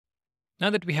Now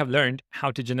that we have learned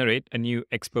how to generate a new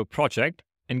Expo project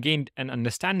and gained an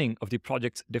understanding of the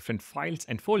project's different files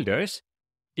and folders,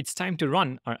 it's time to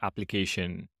run our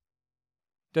application.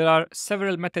 There are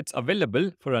several methods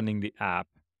available for running the app.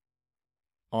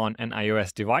 On an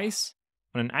iOS device,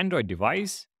 on an Android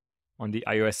device, on the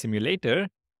iOS simulator,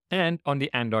 and on the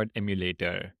Android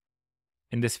emulator.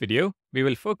 In this video, we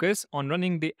will focus on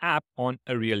running the app on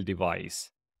a real device.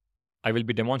 I will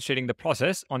be demonstrating the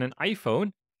process on an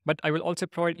iPhone, but I will also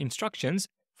provide instructions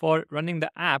for running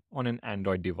the app on an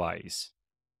Android device.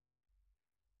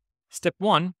 Step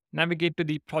 1. Navigate to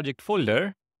the project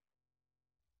folder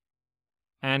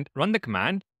and run the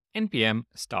command npm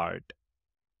start.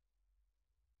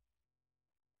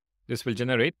 This will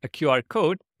generate a QR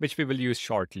code which we will use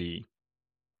shortly.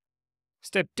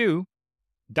 Step 2.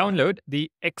 Download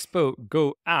the Expo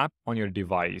Go app on your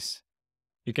device.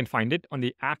 You can find it on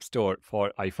the App Store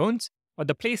for iPhones or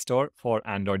the Play Store for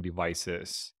Android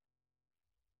devices.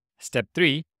 Step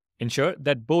 3. Ensure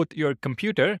that both your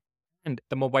computer and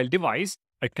the mobile device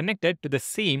are connected to the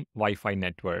same Wi-Fi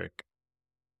network.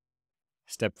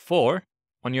 Step 4.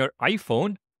 On your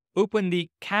iPhone, open the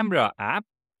Camera app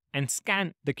and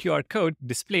scan the QR code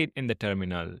displayed in the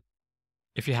terminal.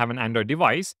 If you have an Android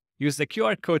device, use the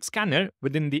QR code scanner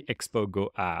within the Expo Go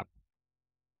app.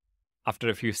 After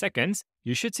a few seconds,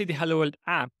 you should see the Hello World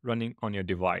app running on your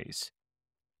device.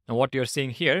 Now what you're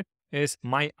seeing here is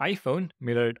my iPhone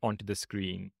mirrored onto the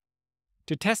screen.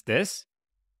 To test this,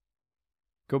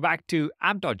 go back to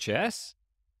app.js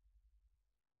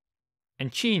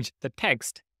and change the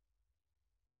text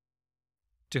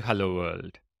to Hello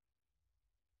World.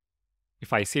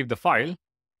 If I save the file,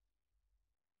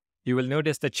 you will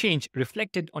notice the change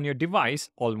reflected on your device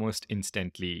almost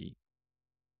instantly.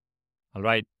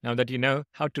 Alright, now that you know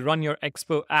how to run your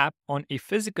Expo app on a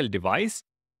physical device,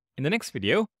 in the next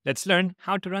video, let's learn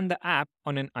how to run the app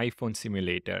on an iPhone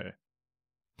simulator.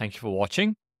 Thank you for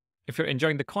watching. If you're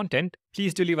enjoying the content,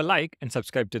 please do leave a like and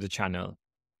subscribe to the channel.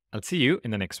 I'll see you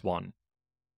in the next one.